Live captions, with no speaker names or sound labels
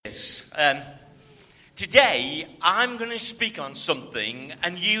Today, I'm going to speak on something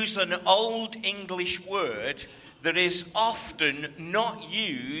and use an old English word that is often not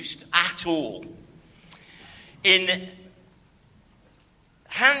used at all.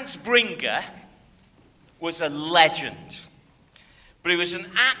 Hans Bringer was a legend, but he was an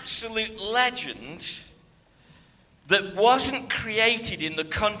absolute legend that wasn't created in the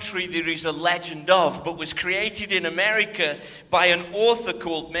country there is a legend of, but was created in America by an author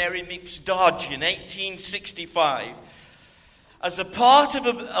called Mary Mipps Dodge in 1865 as a part of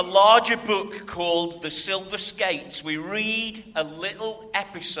a larger book called The Silver Skates. We read a little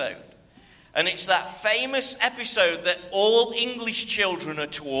episode, and it's that famous episode that all English children are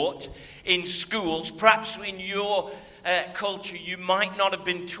taught in schools. Perhaps in your culture you might not have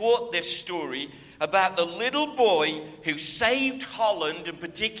been taught this story about the little boy who saved Holland, and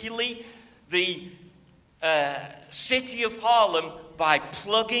particularly the city of Haarlem, by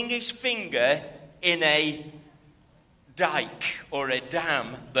plugging his finger in a dike or a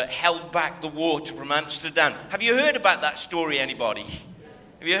dam that held back the water from Amsterdam. Have you heard about that story, anybody?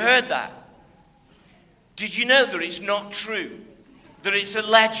 Have you heard that? Did you know that it's not true? That it's a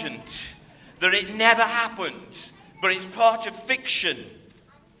legend? That it never happened? But it's part of fiction?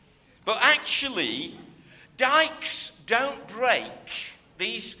 But actually, dikes don't break.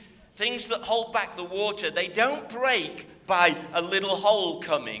 These things that hold back the water, they don't break by a little hole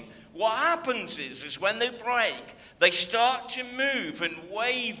coming. What happens is when they break, they start to move and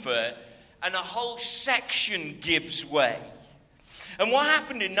waver, and a whole section gives way. And what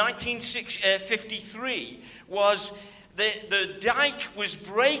happened in 1953 was the dike was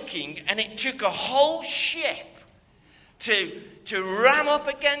breaking, and it took a whole ship to ram up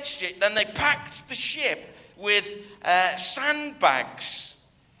against it. Then they packed the ship with sandbags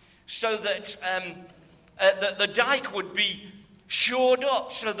so that the dike would be shored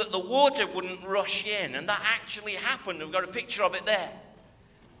up so that the water wouldn't rush in. And that actually happened. We've got a picture of it there.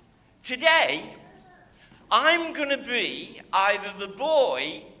 Today, I'm going to be either the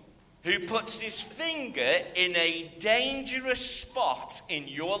boy who puts his finger in a dangerous spot in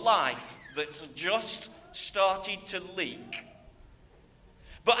your life that's just started to leak.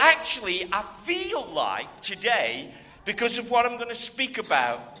 But actually, I feel like today, because of what I'm going to speak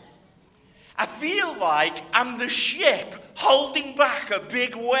about, I feel like I'm the ship holding back a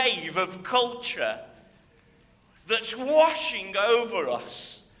big wave of culture that's washing over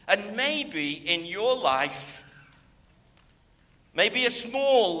us. And maybe in your life, maybe a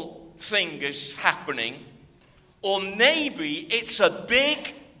small thing is happening, or maybe it's a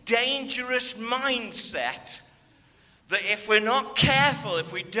big dangerous mindset that if we're not careful,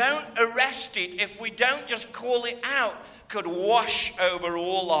 if we don't arrest it, if we don't just call it out, could wash over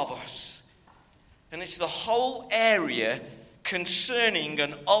all of us. And it's the whole area concerning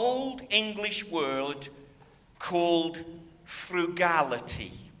an old English word called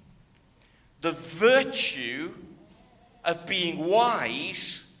frugality. The virtue of being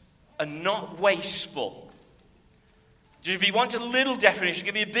wise and not wasteful. If you want a little definition,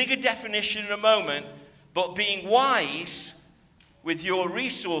 I'll give you a bigger definition in a moment, but being wise with your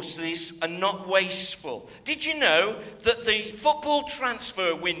resources and not wasteful. Did you know that the football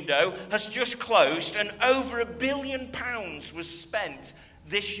transfer window has just closed and over £1 billion was spent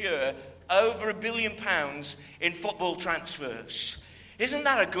this year? Over £1 billion in football transfers. Isn't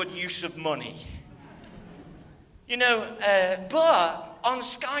that a good use of money? You know, but on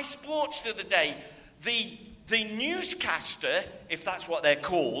Sky Sports the other day, the newscaster, if that's what they're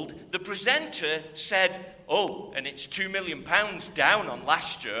called, the presenter said, oh, and it's £2 million down on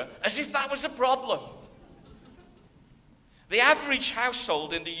last year, as if that was a problem. The average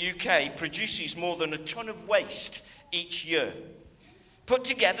household in the UK produces more than a ton of waste each year. Put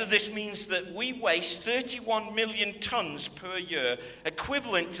together, this means that we waste 31 million tons per year,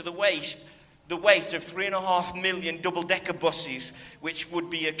 equivalent to the weight of 3.5 million double-decker buses, which would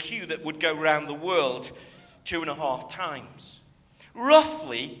be a queue that would go around the world 2.5 times.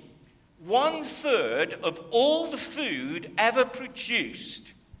 Roughly 1/3 of all the food ever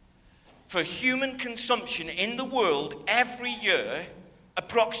produced for human consumption in the world every year,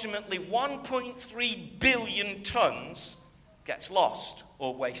 approximately 1.3 billion tons, gets lost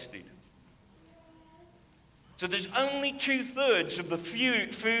or wasted. So there's only 2/3 of the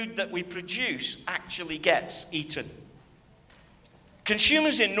food that we produce actually gets eaten.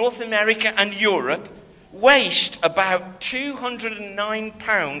 Consumers in North America and Europe waste about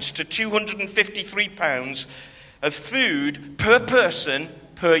 £209 to £253 of food per person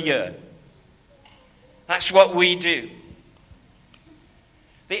per year. That's what we do.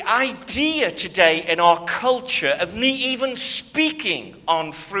 The idea today in our culture of me even speaking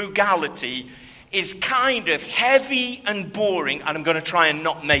on frugality is kind of heavy and boring, and I'm going to try and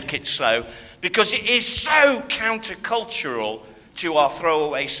not make it so, because it is so countercultural to our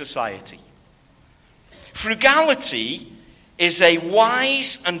throwaway society. Frugality is a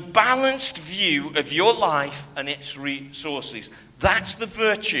wise and balanced view of your life and its resources. That's the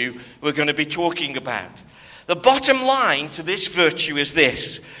virtue we're going to be talking about. The bottom line to this virtue is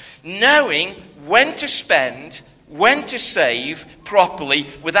this: knowing when to spend, when to save properly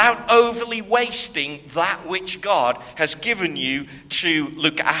without overly wasting that which God has given you to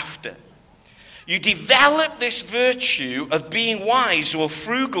look after. You develop this virtue of being wise or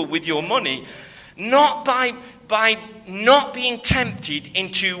frugal with your money not by not being tempted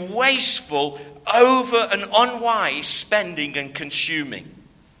into wasteful, over and unwise spending and consuming.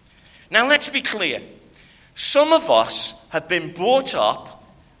 Now let's be clear. Some of us have been brought up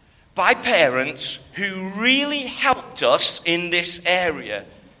by parents who really helped us in this area,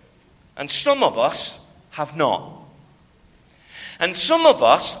 and some of us have not. And some of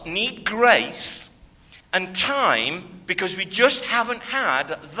us need grace and time because we just haven't had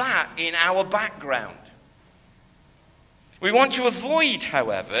that in our background. We want to avoid,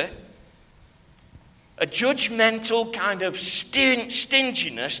 however, a judgmental kind of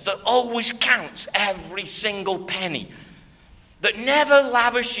stinginess that always counts every single penny, that never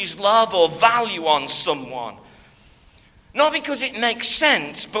lavishes love or value on someone. Not because it makes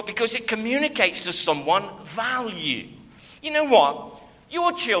sense, but because it communicates to someone value. You know what?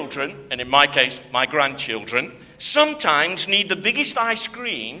 Your children, and in my case, my grandchildren, sometimes need the biggest ice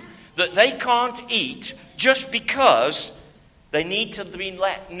cream that they can't eat just because they need to be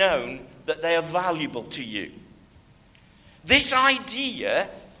let known that they are valuable to you. This idea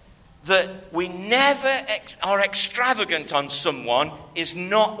that we never are extravagant on someone is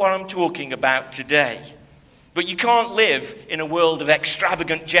not what I'm talking about today. But you can't live in a world of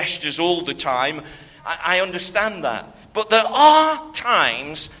extravagant gestures all the time. I understand that. But there are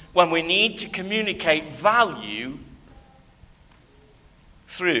times when we need to communicate value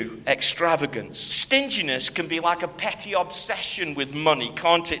through extravagance. Stinginess can be like a petty obsession with money,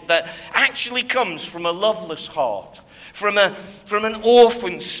 can't it? That actually comes from a loveless heart, from an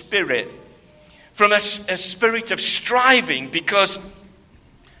orphan spirit, from a spirit of striving because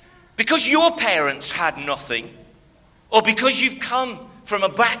your parents had nothing, or because you've come from a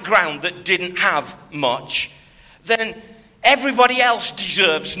background that didn't have much, then everybody else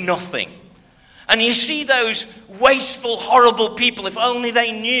deserves nothing. And you see those wasteful, horrible people, if only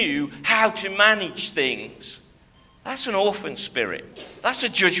they knew how to manage things. That's an orphan spirit. That's a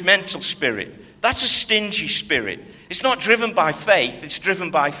judgmental spirit. That's a stingy spirit. It's not driven by faith, it's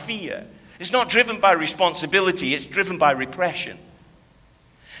driven by fear. It's not driven by responsibility, it's driven by repression.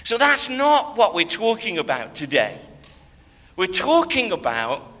 So that's not what we're talking about today. We're talking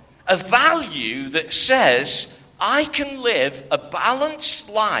about a value that says, I can live a balanced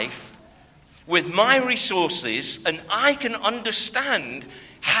life with my resources, and I can understand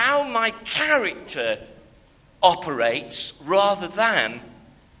how my character operates rather than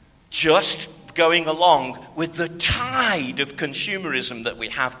just going along with the tide of consumerism that we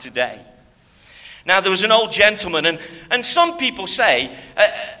have today. Now, there was an old gentleman, and some people say,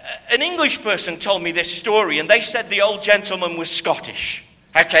 an English person told me this story, and they said the old gentleman was Scottish.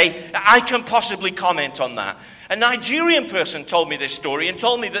 Okay, I can possibly comment on that. A Nigerian person told me this story and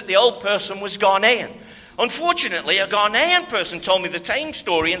told me that the old person was Ghanaian. Unfortunately, a Ghanaian person told me the same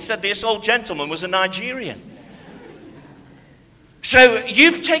story and said this old gentleman was a Nigerian. So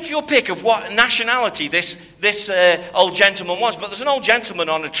you take your pick of what nationality this old gentleman was. But there's an old gentleman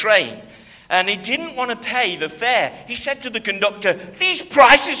on a train, and he didn't want to pay the fare. He said to the conductor, "These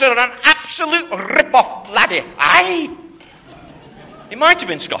prices are an absolute rip-off, laddie." Aye. He might have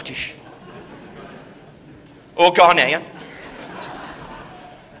been Scottish. Or Ghanaian.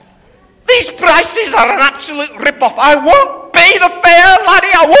 "These prices are an absolute rip-off. I won't pay the fare,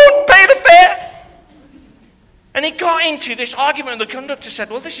 laddie. I won't pay the fare." And he got into this argument, and the conductor said,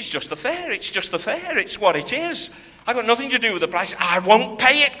 "Well, this is just the fare. It's just the fare. It's what it is. I've got nothing to do with the price. I won't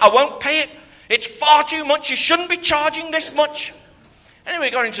pay it. I won't pay it. It's far too much. You shouldn't be charging this much." Anyway,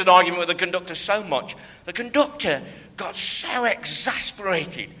 he got into an argument with the conductor so much, the conductor got so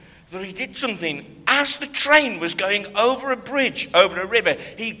exasperated that he did something. As the train was going over a bridge, over a river,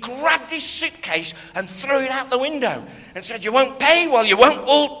 he grabbed his suitcase and threw it out the window and said, "You won't pay? Well,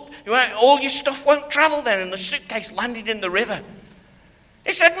 all your stuff won't travel then." And the suitcase landed in the river.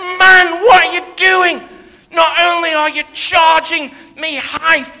 He said, "Man, what are you doing? Not only are you charging me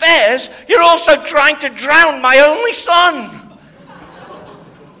high fares, you're also trying to drown my only son."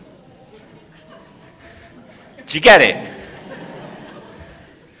 Do you get it?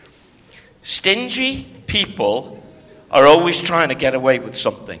 Stingy people are always trying to get away with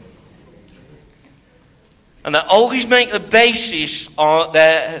something. And they always make the basis on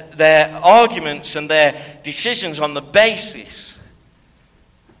their arguments and their decisions on the basis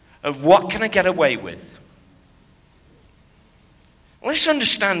of what can I get away with. Let's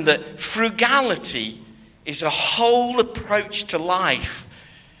understand that frugality is a whole approach to life.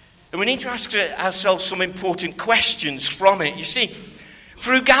 And we need to ask ourselves some important questions from it. You see,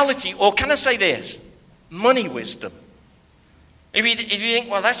 frugality, or can I say this? Money wisdom. If you think,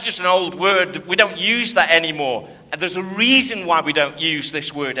 well, that's just an old word, we don't use that anymore. And there's a reason why we don't use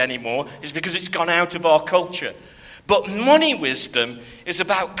this word anymore, is because it's gone out of our culture. But money wisdom is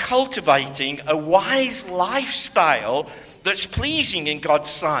about cultivating a wise lifestyle that's pleasing in God's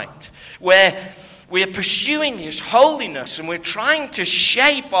sight, where we are pursuing His holiness and we're trying to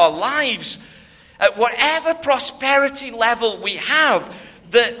shape our lives at whatever prosperity level we have,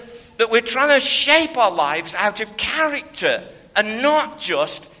 that we're trying to shape our lives out of character and not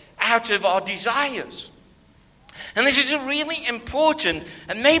just out of our desires. And this is a really important,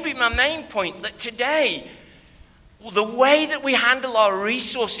 and maybe my main point, that today, the way that we handle our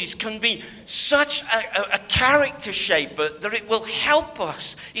resources can be such a character shaper that it will help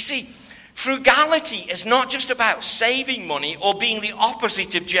us. You see, frugality is not just about saving money or being the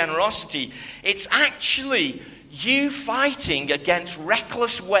opposite of generosity. It's actually you fighting against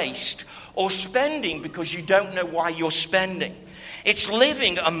reckless waste or spending because you don't know why you're spending. It's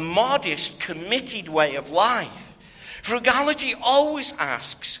living a modest, committed way of life. Frugality always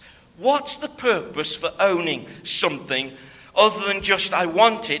asks, what's the purpose for owning something other than just I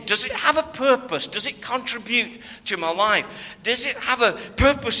want it? Does it have a purpose? Does it contribute to my life? Does it have a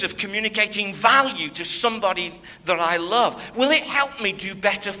purpose of communicating value to somebody that I love? Will it help me do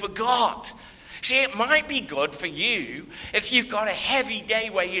better for God? See, it might be good for you if you've got a heavy day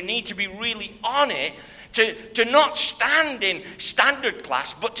where you need to be really on it, to not stand in standard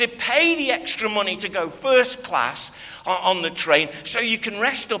class, but to pay the extra money to go first class on the train so you can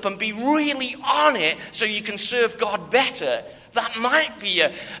rest up and be really on it so you can serve God better. That might be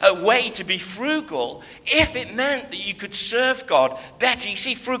a way to be frugal if it meant that you could serve God better. You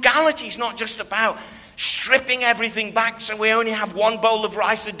see, frugality is not just about stripping everything back so we only have one bowl of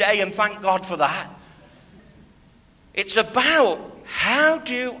rice a day and thank God for that. It's about, how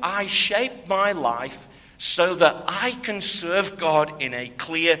do I shape my life so that I can serve God in a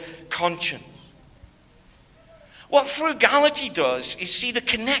clear conscience? What frugality does is see the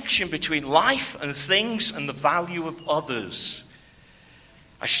connection between life and things and the value of others.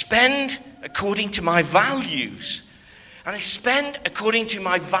 I spend according to my values, and I spend according to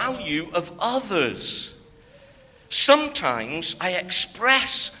my value of others. Sometimes I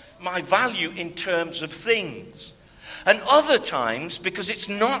express my value in terms of things. And other times, because it's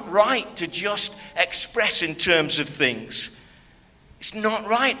not right to just express in terms of things, it's not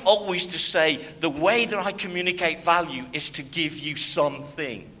right always to say the way that I communicate value is to give you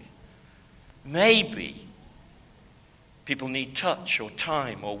something. Maybe people need touch or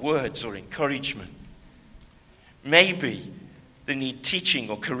time or words or encouragement. Maybe they need teaching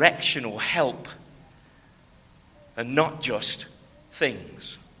or correction or help, and not just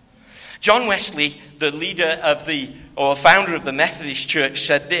things. John Wesley, the leader of founder of the Methodist Church,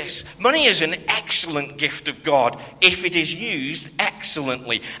 said this: money is an excellent gift of God if it is used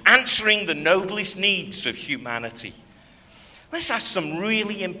excellently, answering the noblest needs of humanity. Let's ask some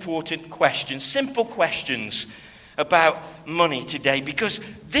really important questions, simple questions about money today, because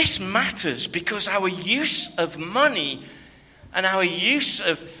this matters, because our use of money and our use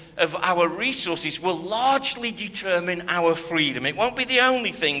of our resources will largely determine our freedom. It won't be the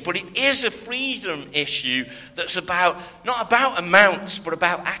only thing, but it is a freedom issue that's not about amounts, but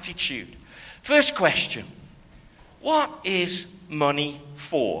about attitude. First question: what is money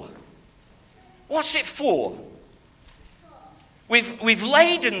for? What's it for? We've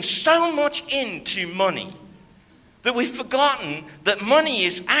laden so much into money that we've forgotten that money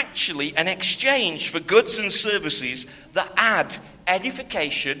is actually an exchange for goods and services that add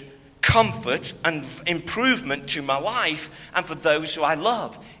edification, comfort, and improvement to my life and for those who I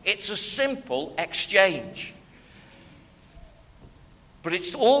love. It's a simple exchange. But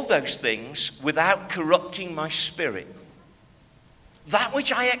it's all those things without corrupting my spirit. That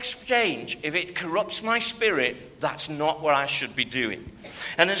which I exchange, if it corrupts my spirit, that's not what I should be doing.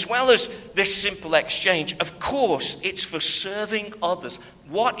 And as well as this simple exchange, of course, it's for serving others.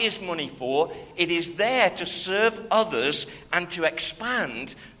 What is money for? It is there to serve others and to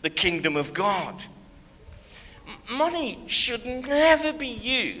expand the kingdom of God. Money should never be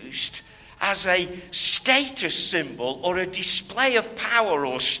used as a status symbol or a display of power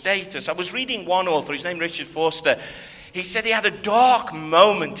or status. I was reading one author, his name Richard Forster. He said he had a dark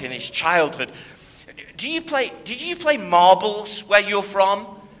moment in his childhood. Did you play marbles where you're from?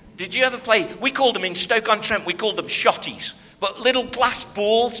 Did you ever play? We called them in Stoke-on-Trent, we called them shotties. But little glass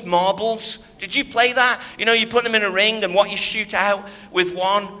balls, marbles. Did you play that? You know, you put them in a ring and what you shoot out with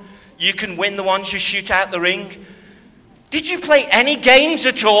one, you can win the ones you shoot out the ring. Did you play any games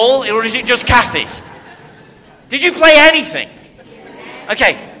at all, or is it just Kathy? Did you play anything?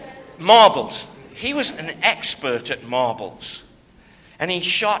 Okay, marbles. He was an expert at marbles. And he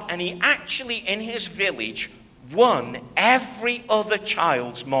shot, and he actually, in his village, won every other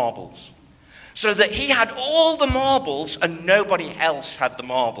child's marbles. So that he had all the marbles and nobody else had the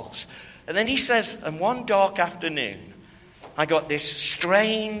marbles. And then he says, and one dark afternoon, I got this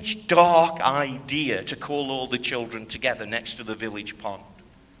strange, dark idea to call all the children together next to the village pond.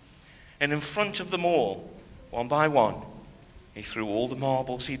 And in front of them all, one by one, he threw all the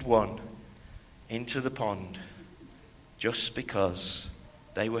marbles he'd won into the pond just because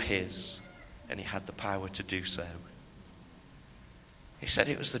they were his and he had the power to do so. He said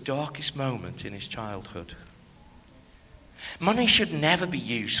it was the darkest moment in his childhood. Money should never be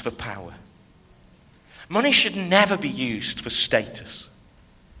used for power. Money should never be used for status.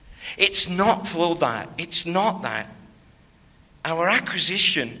 It's not for that. It's not that. Our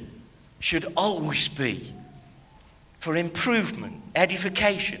acquisition should always be for improvement,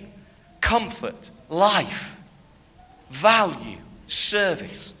 edification, comfort, life, value,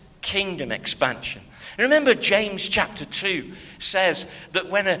 service, kingdom expansion. And remember, James chapter 2 says that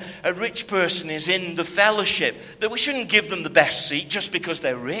when a rich person is in the fellowship, that we shouldn't give them the best seat just because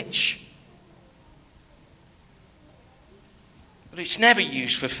they're rich. But it's never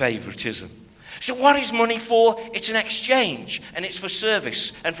used for favoritism. So what is money for? It's an exchange, and it's for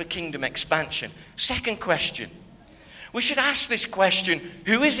service and for kingdom expansion. Second question. We should ask this question,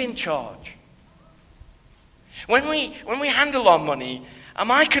 who is in charge? When we handle our money,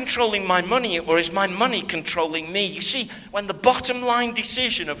 am I controlling my money or is my money controlling me? You see, when the bottom line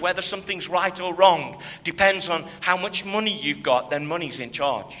decision of whether something's right or wrong depends on how much money you've got, then money's in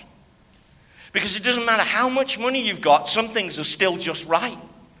charge. Because it doesn't matter how much money you've got, some things are still just right.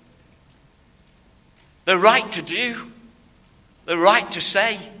 They're right to do. They're right to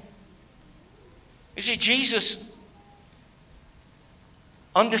say. You see, Jesus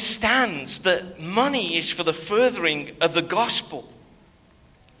understands that money is for the furthering of the gospel.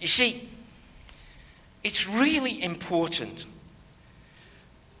 You see, it's really important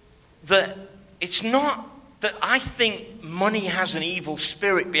that it's not that I think money has an evil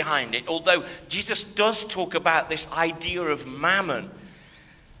spirit behind it, although Jesus does talk about this idea of mammon.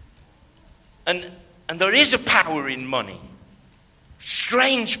 And there is a power in money,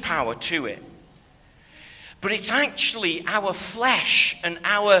 strange power to it. But it's actually our flesh and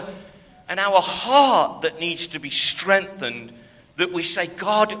our heart that needs to be strengthened, that we say,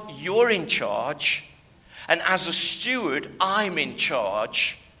 God, you're in charge, and as a steward, I'm in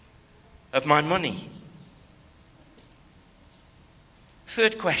charge of my money.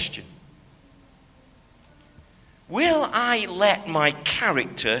 Third question. Will I let my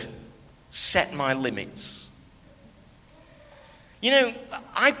character set my limits? You know,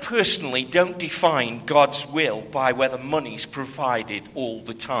 I personally don't define God's will by whether money's provided all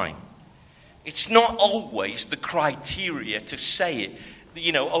the time. It's not always the criteria to say it.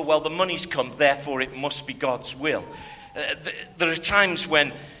 You know, oh, well, the money's come, therefore it must be God's will. There are times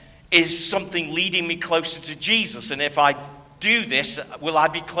when, is something leading me closer to Jesus? And if I do this, will I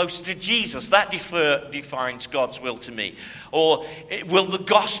be closer to Jesus? That defines God's will to me. Or will the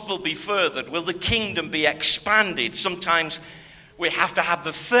gospel be furthered? Will the kingdom be expanded? Sometimes we have to have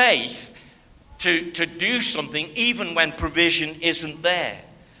the faith to do something even when provision isn't there.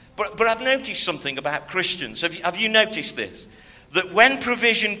 But I've noticed something about Christians. Have you noticed this? That when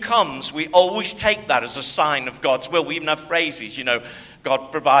provision comes, we always take that as a sign of God's will. We even have phrases, you know,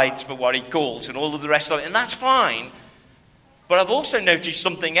 God provides for what he calls and all of the rest of it. And that's fine. But I've also noticed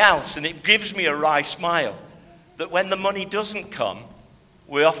something else, and it gives me a wry smile. That when the money doesn't come,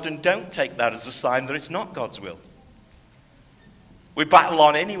 we often don't take that as a sign that it's not God's will. We battle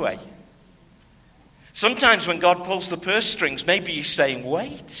on anyway. Sometimes when God pulls the purse strings, maybe he's saying,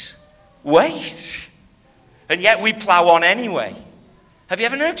 wait. And yet we plow on anyway. Have you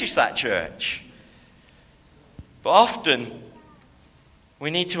ever noticed that, church? But often we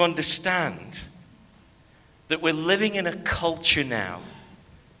need to understand that we're living in a culture now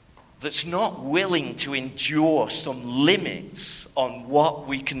that's not willing to endure some limits on what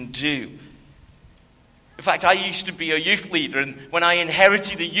we can do. In fact, I used to be a youth leader, and when I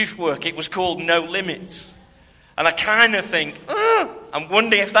inherited the youth work, it was called No Limits. And I kind of think, I'm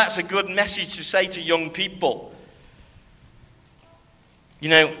wondering if that's a good message to say to young people. You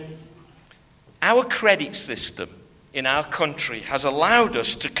know, our credit system in our country has allowed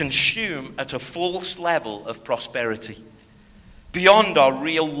us to consume at a false level of prosperity, beyond our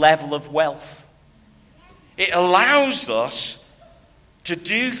real level of wealth. It allows us to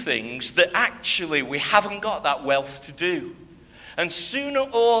do things that actually we haven't got that wealth to do. And sooner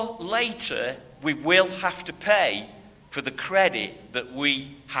or later, we will have to pay for the credit that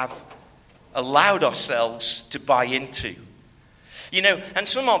we have allowed ourselves to buy into. You know, and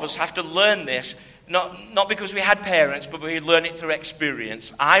some of us have to learn this, not because we had parents, but we learn it through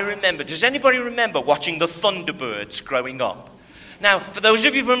experience. I remember, does anybody remember watching the Thunderbirds growing up? Now, for those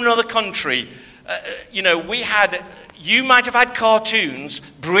of you from another country, you know, you might have had cartoons,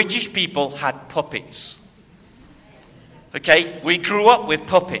 British people had puppets. Okay, we grew up with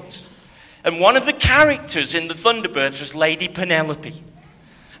puppets. And one of the characters in the Thunderbirds was Lady Penelope.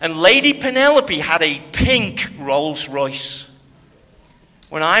 And Lady Penelope had a pink Rolls Royce.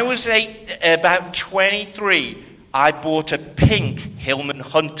 When I was about 23, I bought a pink Hillman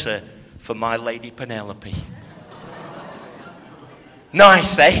Hunter for my Lady Penelope.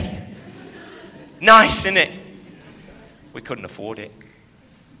 Nice, eh? Nice, isn't it? We couldn't afford it.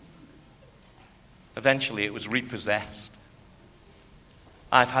 Eventually, it was repossessed.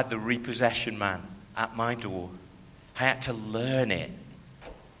 I've had the repossession man at my door. I had to learn it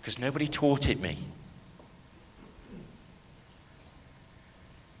because nobody taught it me.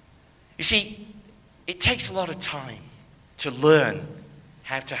 You see, it takes a lot of time to learn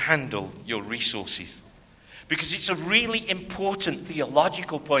how to handle your resources, because it's a really important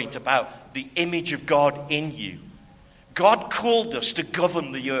theological point about the image of God in you. God called us to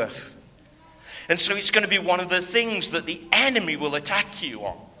govern the earth. And so it's going to be one of the things that the enemy will attack you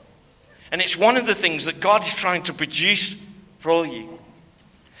on. And it's one of the things that God is trying to produce for you.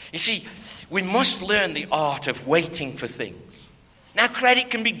 You see, we must learn the art of waiting for things. Now,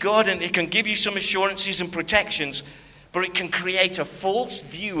 credit can be good and it can give you some assurances and protections, but it can create a false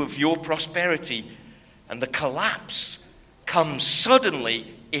view of your prosperity. And the collapse comes suddenly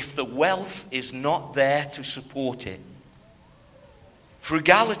if the wealth is not there to support it.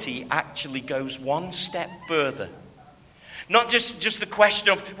 Frugality actually goes one step further. Not just the question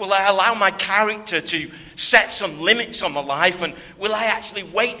of, will I allow my character to set some limits on my life, and will I actually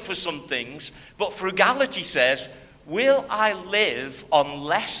wait for some things? But frugality says, will I live on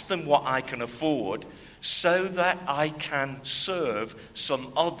less than what I can afford so that I can serve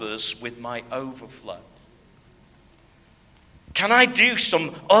some others with my overflow? Can I do some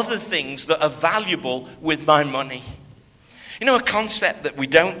other things that are valuable with my money? You know, a concept that we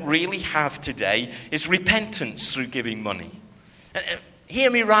don't really have today is repentance through giving money. Hear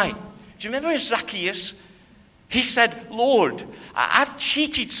me right. Do you remember Zacchaeus? He said, Lord, I've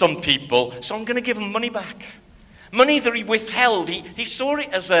cheated some people, so I'm going to give them money back. Money that he withheld, he saw it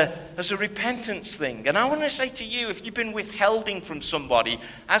as a repentance thing. And I want to say to you, if you've been withholding from somebody,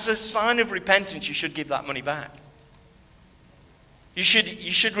 as a sign of repentance, you should give that money back. You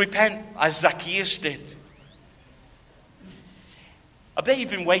should repent as Zacchaeus did. I bet you've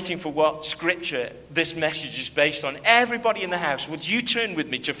been waiting for what scripture this message is based on. Everybody in the house, would you turn with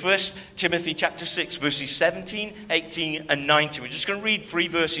me to 1 Timothy chapter 6, verses 17, 18, and 19. We're just going to read 3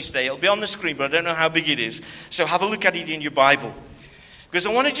 verses today. It'll be on the screen, but I don't know how big it is. So have a look at it in your Bible. Because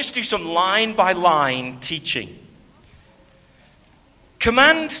I want to just do some line-by-line teaching.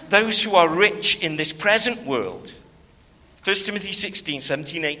 Command those who are rich in this present world. 1 Timothy 16,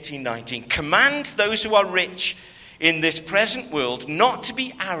 17, 18, 19. Command those who are rich in this present world not to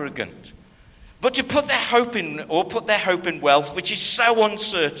be arrogant, but to put their hope in wealth, which is so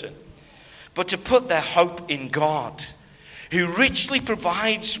uncertain, but to put their hope in God, who richly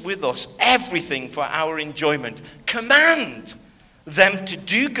provides with us everything for our enjoyment. Command them to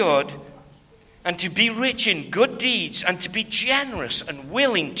do good and to be rich in good deeds and to be generous and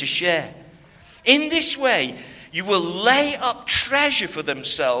willing to share. In this way, you will lay up treasure for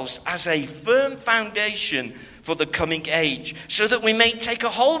themselves as a firm foundation for the coming age, so that we may take a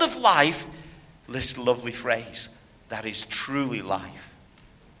hold of life, this lovely phrase, that is truly life.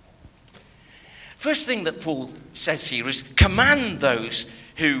 First thing that Paul says here is command those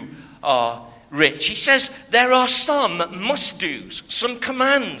who are rich. He says there are some must-dos, some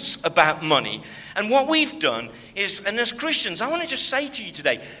commands about money. And what we've done is, and as Christians, I want to just say to you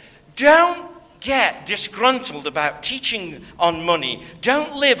today, don't get disgruntled about teaching on money.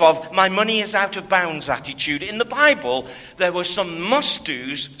 Don't live off my money is out of bounds attitude. In the Bible, there were some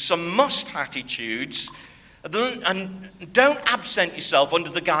must-dos, some must attitudes And don't absent yourself under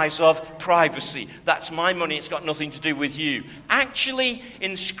the guise of privacy. That's my money, it's got nothing to do with you. Actually,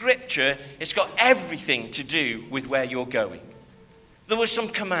 in Scripture, it's got everything to do with where you're going. There were some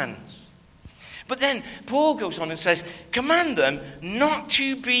commands. But then Paul goes on and says, command them not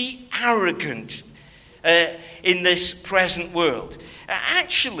to be arrogant in this present world.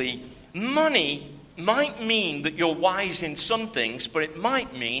 Actually, money might mean that you're wise in some things, but it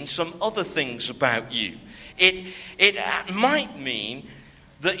might mean some other things about you. It might mean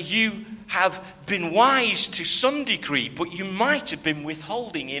that you have been wise to some degree, but you might have been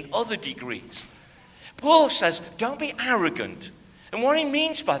withholding in other degrees. Paul says, don't be arrogant. And what he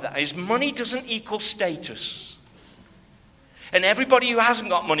means by that is money doesn't equal status. And everybody who hasn't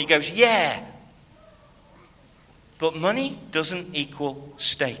got money goes, yeah. But money doesn't equal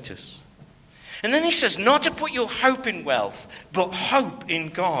status. And then he says, not to put your hope in wealth, but hope in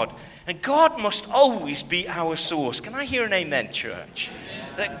God. And God must always be our source. Can I hear an amen, church? Amen.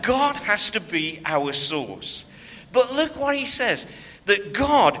 That God has to be our source. But look what he says. That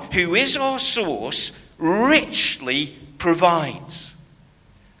God, who is our source, richly provides.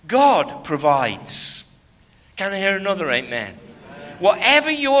 God provides. Can I hear another amen? Whatever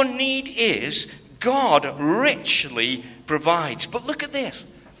your need is, God richly provides. But look at this.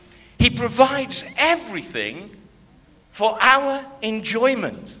 He provides everything for our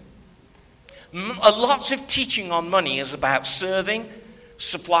enjoyment. Lots of teaching on money is about serving,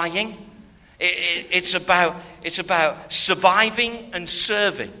 supplying. It's about surviving and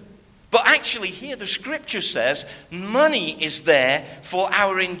serving. But actually here the Scripture says money is there for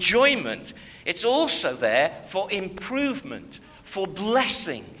our enjoyment. It's also there for improvement, for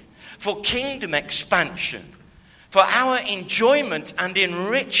blessing, for kingdom expansion, for our enjoyment and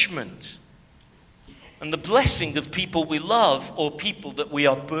enrichment, and the blessing of people we love or people that we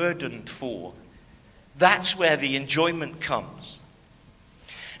are burdened for. That's where the enjoyment comes.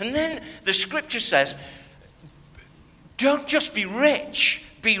 And then the Scripture says, don't just be rich.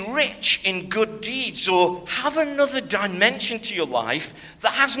 Be rich in good deeds, or have another dimension to your life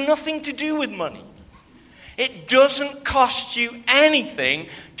that has nothing to do with money. It doesn't cost you anything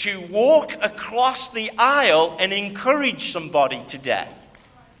to walk across the aisle and encourage somebody today.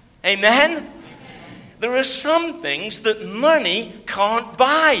 Amen? There are some things that money can't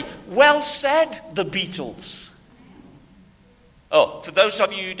buy. Well said, the Beatles. Oh, for those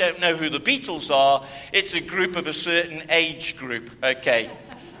of you who don't know who the Beatles are, it's a group of a certain age group, okay?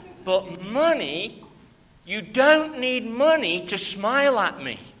 But money, you don't need money to smile at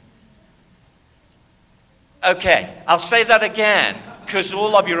me. Okay, I'll say that again, because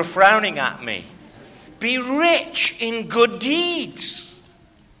all of you are frowning at me. Be rich in good deeds.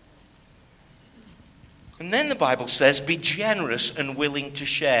 And then the Bible says, be generous and willing to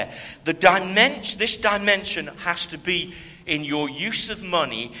share. This dimension has to be in your use of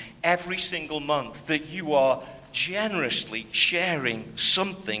money every single month, that you are generously sharing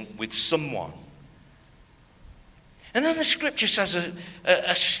something with someone. And then the Scripture says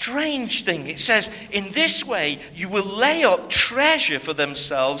a strange thing. It says, in this way you will lay up treasure for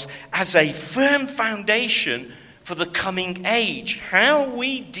themselves as a firm foundation for the coming age. How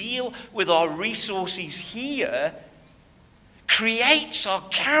we deal with our resources here creates our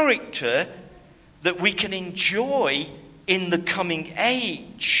character that we can enjoy in the coming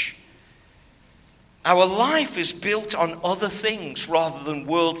age. Our life is built on other things rather than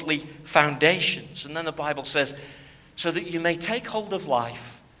worldly foundations. And then the Bible says, so that you may take hold of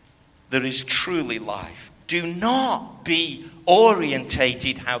life that is truly life. Do not be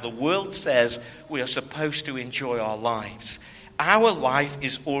orientated how the world says we are supposed to enjoy our lives. Our life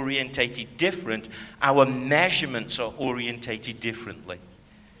is orientated different. Our measurements are orientated differently.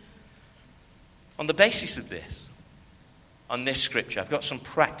 On the basis of this, on this scripture, I've got some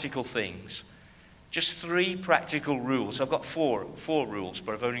practical things. Just 3 practical rules. I've got four rules,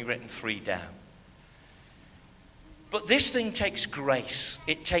 but I've only written 3 down. But this thing takes grace.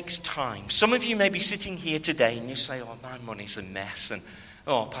 It takes time. Some of you may be sitting here today and you say, oh, my money's a mess. And,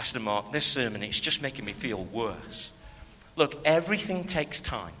 oh, Pastor Mark, this sermon, it's just making me feel worse. Look, everything takes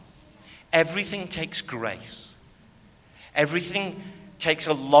time. Everything takes grace. Everything takes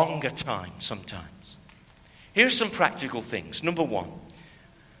a longer time sometimes. Here's some practical things. Number 1,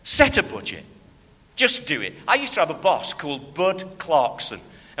 set a budget. Just do it. I used to have a boss called Bud Clarkson,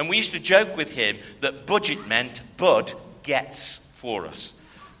 and we used to joke with him that budget meant Bud gets for us.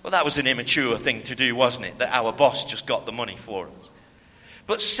 Well, that was an immature thing to do, wasn't it? That our boss just got the money for us.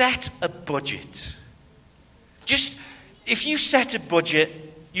 But set a budget. Just, if you set a budget,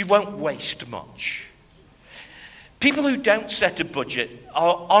 you won't waste much. People who don't set a budget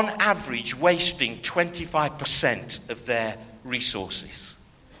are on average wasting 25% of their resources.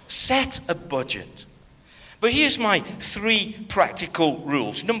 Set a budget. But here's my 3 practical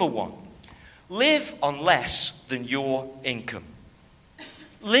rules. Number 1, live on less than your income.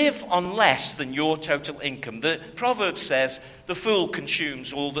 Live on less than your total income. The proverb says, the fool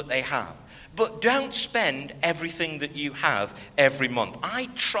consumes all that they have. But don't spend everything that you have every month. I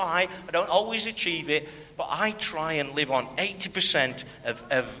don't always achieve it, but I try and live on 80%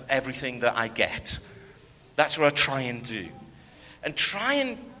 of everything that I get. That's what I try and do. And try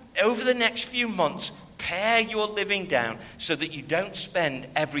and, over the next few months, pare your living down so that you don't spend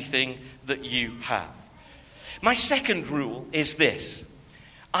everything that you have. My second rule is this.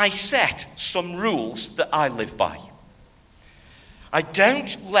 I set some rules that I live by. I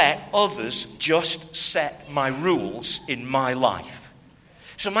don't let others just set my rules in my life.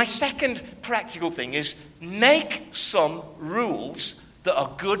 So my second practical thing is make some rules that are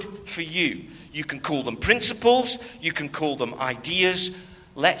good for you. You can call them principles, you can call them ideas.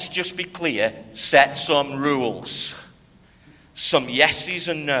 Let's just be clear, set some rules. Some yeses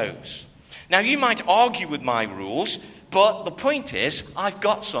and nos. Now you might argue with my rules, but the point is, I've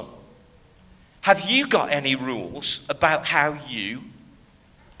got some. Have you got any rules about how you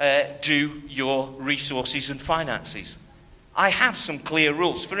do your resources and finances? I have some clear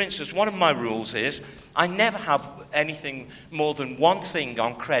rules. For instance, one of my rules is I never have anything more than one thing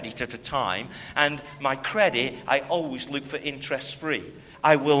on credit at a time, and my credit, I always look for interest-free.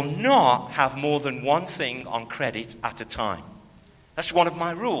 I will not have more than one thing on credit at a time. That's one of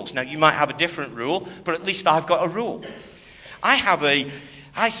my rules. Now, you might have a different rule, but at least I've got a rule.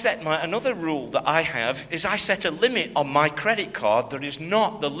 Another rule that I have is I set a limit on my credit card that is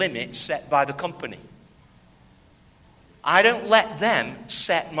not the limit set by the company. I don't let them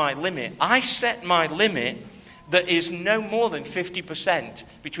set my limit. I set my limit that is no more than 50%,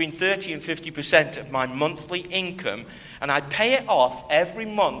 between 30 and 50% of my monthly income, and I pay it off every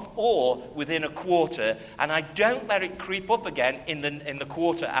month or within a quarter, and I don't let it creep up again in the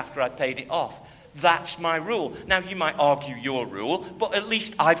quarter after I've paid it off. That's my rule. Now, you might argue your rule, but at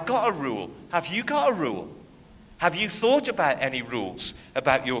least I've got a rule. Have you got a rule? Have you thought about any rules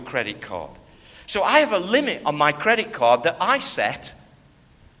about your credit card? So I have a limit on my credit card that I set,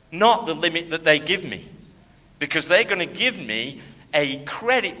 not the limit that they give me. Because they're going to give me a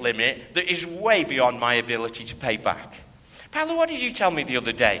credit limit that is way beyond my ability to pay back. Paolo, what did you tell me the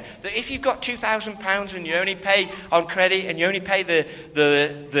other day? That if you've got £2,000 and you only pay on credit and you only pay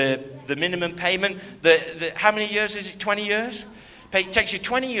the minimum payment, how many years is it? 20 years? It takes you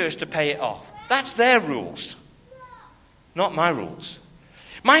 20 years to pay it off. That's their rules, not my rules.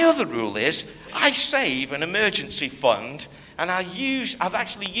 My other rule is I save an emergency fund, and I've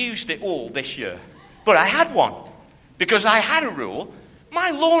actually used it all this year. But I had one, because I had a rule.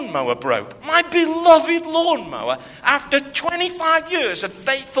 My lawnmower broke. My beloved lawnmower, after 25 years of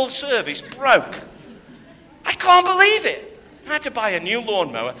faithful service, broke. I can't believe it. I had to buy a new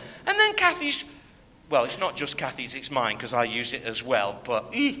lawnmower. And then Kathy's, well, it's not just Kathy's, it's mine, because I use it as well.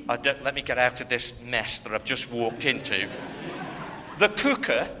 But let me get out of this mess that I've just walked into. The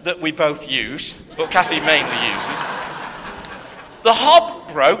cooker that we both use, but Kathy mainly uses, the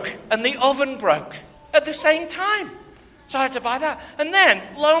hob broke and the oven broke at the same time. So I had to buy that. And then,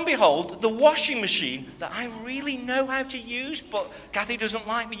 lo and behold, the washing machine that I really know how to use, but Kathy doesn't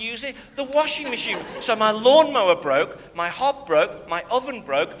like me use it, the washing machine. So my lawnmower broke, my hob broke, my oven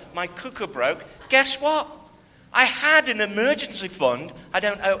broke, my cooker broke. Guess what? I had an emergency fund. I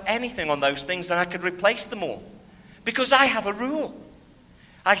don't owe anything on those things, and I could replace them all. Because I have a rule.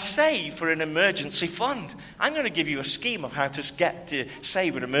 I save for an emergency fund. I'm going to give you a scheme of how to get to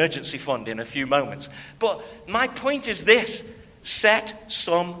save an emergency fund in a few moments. But my point is this: set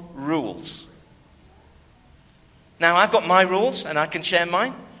some rules. Now, I've got my rules and I can share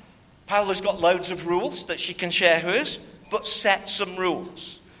mine. Paola's got loads of rules that she can share hers, but set some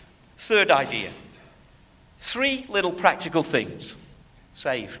rules. Third idea. 3 little practical things.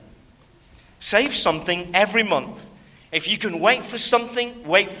 Save. Save something every month. If you can wait for something,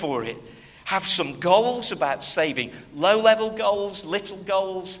 wait for it. Have some goals about saving. Low-level goals, little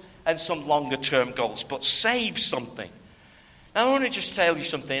goals, and some longer-term goals. But save something. Now, I want to just tell you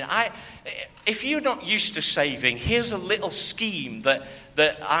something. If you're not used to saving, here's a little scheme that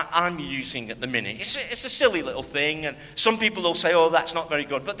I'm using at the minute. It's a silly little thing, and some people will say, oh, that's not very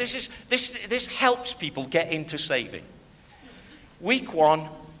good. But this helps people get into saving. Week 1,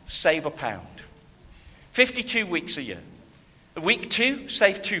 save £1. 52 weeks a year. Week 2,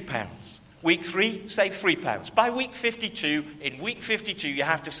 save £2. Week 3, save £3. By week 52, you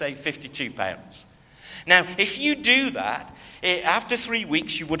have to save £52. Now, if you do that, after 3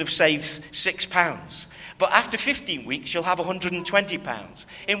 weeks, you would have saved £6. But after 15 weeks, you'll have £120.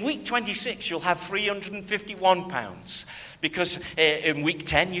 In week 26, you'll have £351. Because in week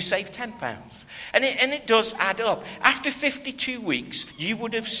 10, you save £10. And it does add up. After 52 weeks, you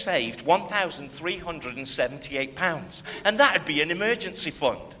would have saved £1,378. And that would be an emergency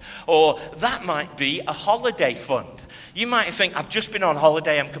fund. Or that might be a holiday fund. You might think, I've just been on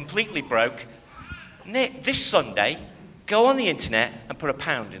holiday, I'm completely broke. Nick, this Sunday, go on the internet and put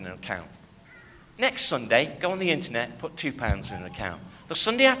 £1 in an account. Next Sunday, go on the internet, put £2 in an account. The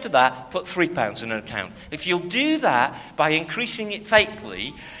Sunday after that, put £3 in an account. If you'll do that by increasing it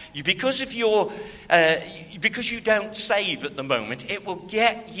faithfully, because you don't save at the moment, it will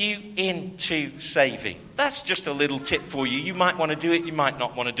get you into saving. That's just a little tip for you. You might want to do it, you might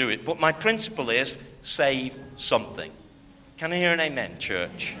not want to do it. But my principle is save something. Can I hear an amen,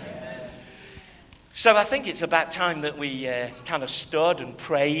 church? So I think it's about time that we kind of stood and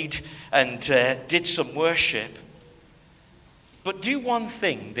prayed and did some worship. But do one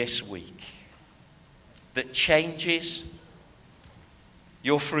thing this week that changes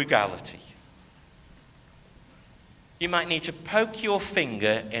your frugality. You might need to poke your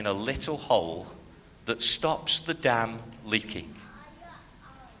finger in a little hole that stops the dam leaking.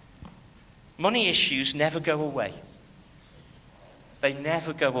 Money issues never go away. They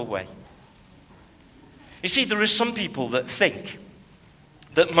never go away. You see, there are some people that think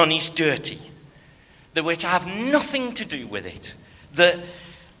that money's dirty, that we're to have nothing to do with it, that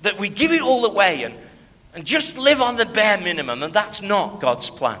we give it all away and just live on the bare minimum, and that's not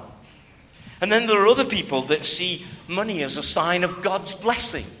God's plan. And then there are other people that see money as a sign of God's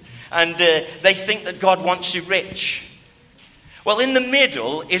blessing, and they think that God wants you rich. Well, in the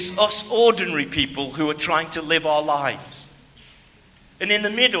middle is us ordinary people who are trying to live our lives. And in the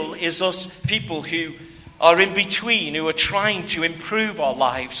middle is us people who are in between, who are trying to improve our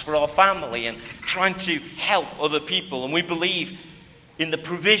lives for our family and trying to help other people. And we believe in the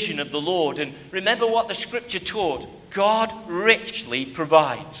provision of the Lord. And remember what the scripture taught. God richly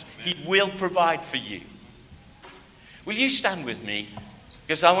provides. He will provide for you. Will you stand with me?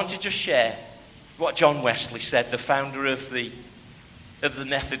 Because I want to just share what John Wesley said, the founder of the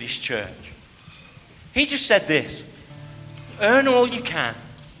Methodist Church. He just said this: earn all you can.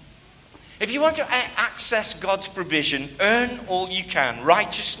 If you want to access God's provision, earn all you can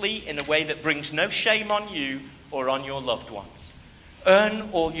righteously in a way that brings no shame on you or on your loved ones. Earn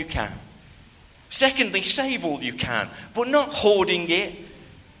all you can. Secondly, save all you can, but not hoarding it.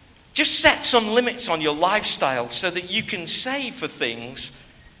 Just set some limits on your lifestyle so that you can save for things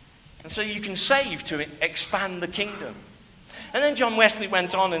and so you can save to expand the kingdom. And then John Wesley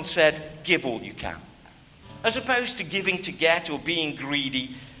went on and said, give all you can. As opposed to giving to get or being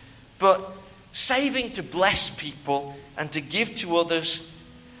greedy, but saving to bless people and to give to others,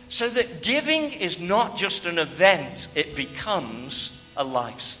 so that giving is not just an event, it becomes a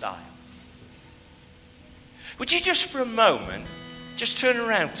lifestyle. Would you just for a moment, just turn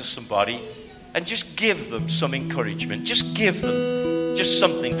around to somebody and just give them some encouragement. Just give them just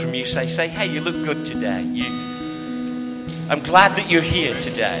something from you. Say, hey, you look good today. I'm glad that you're here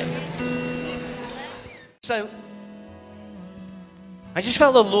today. So, I just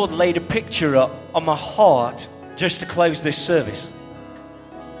felt the Lord laid a picture up on my heart just to close this service.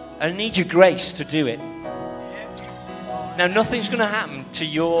 I need your grace to do it. Now, nothing's going to happen to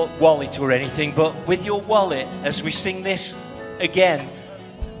your wallet or anything, but with your wallet, as we sing this again,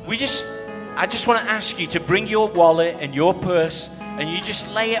 I just want to ask you to bring your wallet and your purse, and you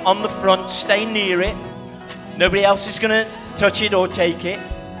just lay it on the front, stay near it. Nobody else is going to touch it or take it.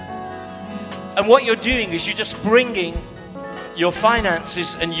 And what you're doing is you're just bringing your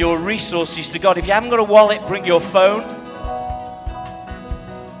finances and your resources to God. If you haven't got a wallet, bring your phone.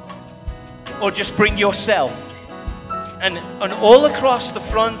 Or just bring yourself. And all across the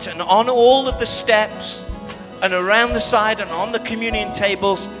front and on all of the steps and around the side and on the communion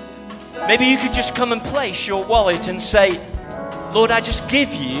tables, maybe you could just come and place your wallet and say, Lord, I just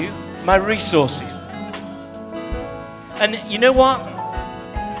give you my resources. And you know what?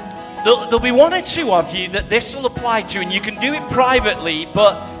 There'll be one or two of you that this will apply to, and you can do it privately,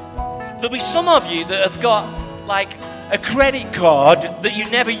 but there'll be some of you that have got like a credit card that you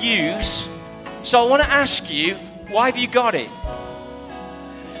never use. So I want to ask you, why have you got it?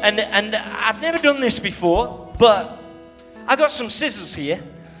 And I've never done this before, but I got some scissors here.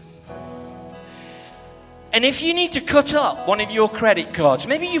 And if you need to cut up one of your credit cards,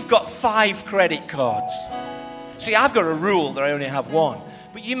 maybe you've got 5 credit cards. See, I've got a rule that I only have one.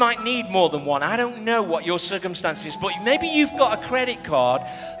 but you might need more than one. I don't know what your circumstance is, but maybe you've got a credit card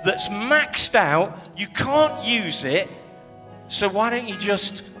that's maxed out. You can't use it. So why don't you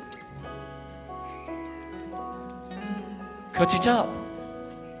just cut it up?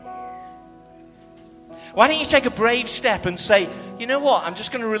 Why don't you take a brave step and say, you know what, I'm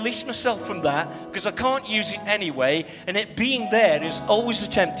just going to release myself from that because I can't use it anyway, and it being there is always a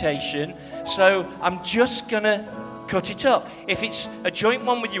temptation, so I'm just going to cut it up. If it's a joint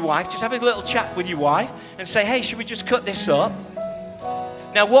one with your wife, just have a little chat with your wife and say, hey, should we just cut this up?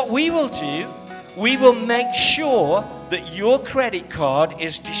 Now what we will do, we will make sure that your credit card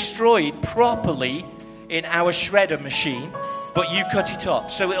is destroyed properly in our shredder machine, but you cut it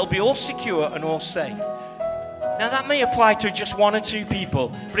up. So it'll be all secure and all safe. Now that may apply to just one or two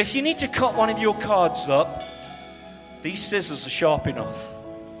people, but if you need to cut one of your cards up, these scissors are sharp enough.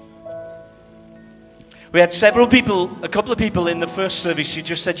 We had a couple of people in the first service who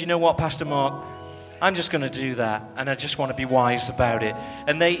just said, you know what, Pastor Mark, I'm just going to do that, and I just want to be wise about it.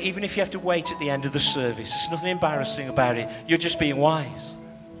 And even if you have to wait at the end of the service, there's nothing embarrassing about it. You're just being wise.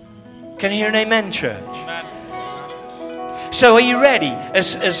 Can you hear an amen, church? Amen. So are you ready?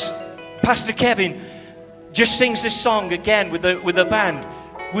 As Pastor Kevin just sings this song again with the band,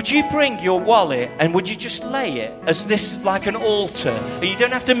 would you bring your wallet and would you just lay it as this, like an altar? And you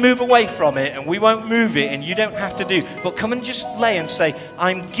don't have to move away from it, and we won't move it, and you don't have to do. But come and just lay and say,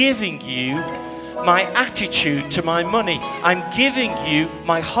 I'm giving you my attitude to my money. I'm giving you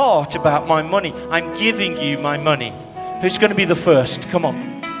my heart about my money. I'm giving you my money. Who's going to be the first? Come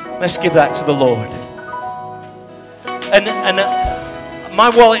on. Let's give that to the Lord. And my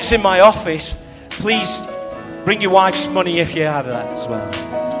wallet's in my office. Please bring your wife's money if you have that as well.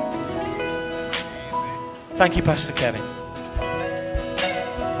 Thank you, Pastor Kevin.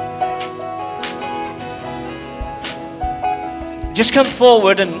 Just come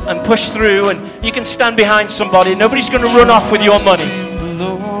forward and push through, and you can stand behind somebody. Nobody's going to run off with your money.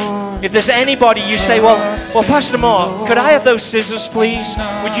 If there's anybody you say, well, Pastor Mark, could I have those scissors, please?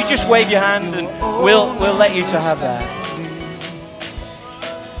 Would you just wave your hand and we'll let you to have that.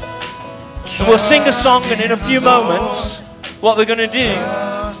 And we'll sing a song, and in a few moments, what we're going to do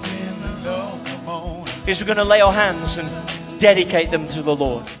is we're going to lay our hands and dedicate them to the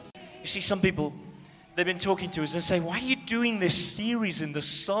Lord. You see, some people, they've been talking to us and say, why are you doing this series in the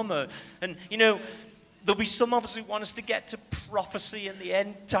summer? And, you know, there'll be some of us who want us to get to prophecy in the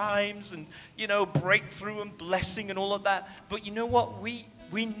end times and, you know, breakthrough and blessing and all of that. But you know what? We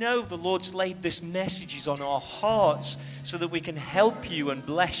know the Lord's laid this messages on our hearts so that we can help you and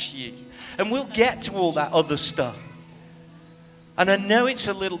bless you. And we'll get to all that other stuff. And I know it's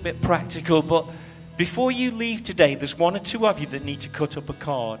a little bit practical, but before you leave today, there's one or two of you that need to cut up a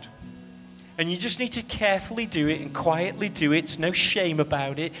card. And you just need to carefully do it and quietly do it. There's no shame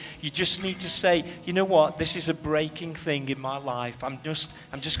about it. You just need to say, you know what, this is a breaking thing in my life. I'm just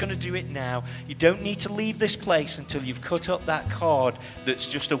going to do it now. You don't need to leave this place until you've cut up that card that's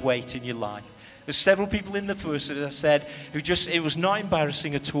just a weight in your life. There's several people in the first, as I said, it was not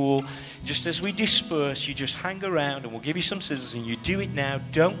embarrassing at all. Just as we disperse, you just hang around and we'll give you some scissors and you do it now.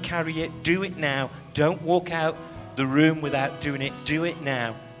 Don't carry it. Do it now. Don't walk out the room without doing it. Do it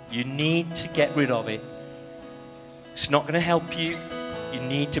now. You need to get rid of it. It's not going to help you. You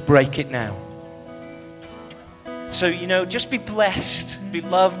need to break it now. So, you know, just be blessed, be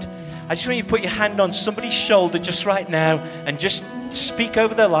loved. I just want you to put your hand on somebody's shoulder just right now and just speak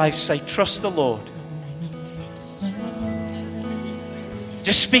over their lives. Say, trust the Lord.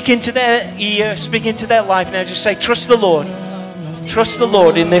 Just speak into their ear, speak into their life now. Just say, trust the Lord. Trust the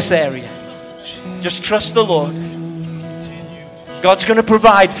Lord in this area. Just trust the Lord. God's going to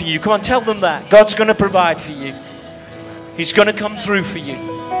provide for you. Come on, tell them that. God's going to provide for you. He's going to come through for you.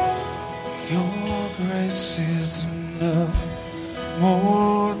 Your grace is enough,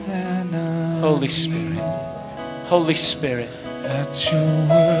 more than enough. Holy Spirit. Holy Spirit. At your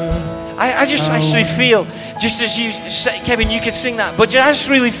word. I just actually feel, just as you say, Kevin, you can sing that, but I just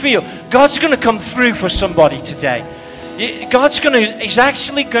really feel God's going to come through for somebody today. He's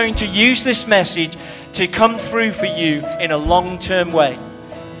actually going to use this message to come through for you in a long-term way.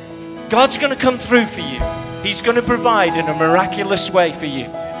 God's going to come through for you. He's going to provide in a miraculous way for you.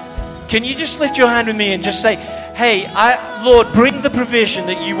 Can you just lift your hand with me and just say, hey, Lord, bring the provision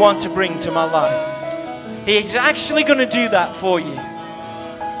that you want to bring to my life. He's actually going to do that for you.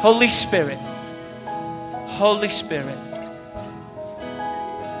 Holy Spirit. Holy Spirit.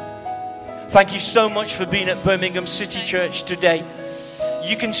 Thank you so much for being at Birmingham City Church today.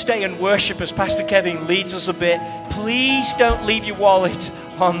 You can stay and worship as Pastor Kevin leads us a bit. Please don't leave your wallet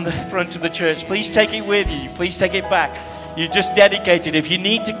on the front of the church. Please take it with you. Please take it back. You're just dedicated. If you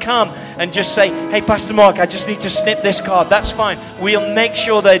need to come and just say, hey, Pastor Mark, I just need to snip this card, that's fine. We'll make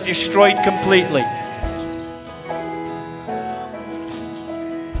sure they're destroyed completely.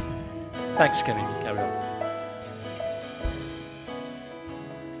 Thanks, Kevin.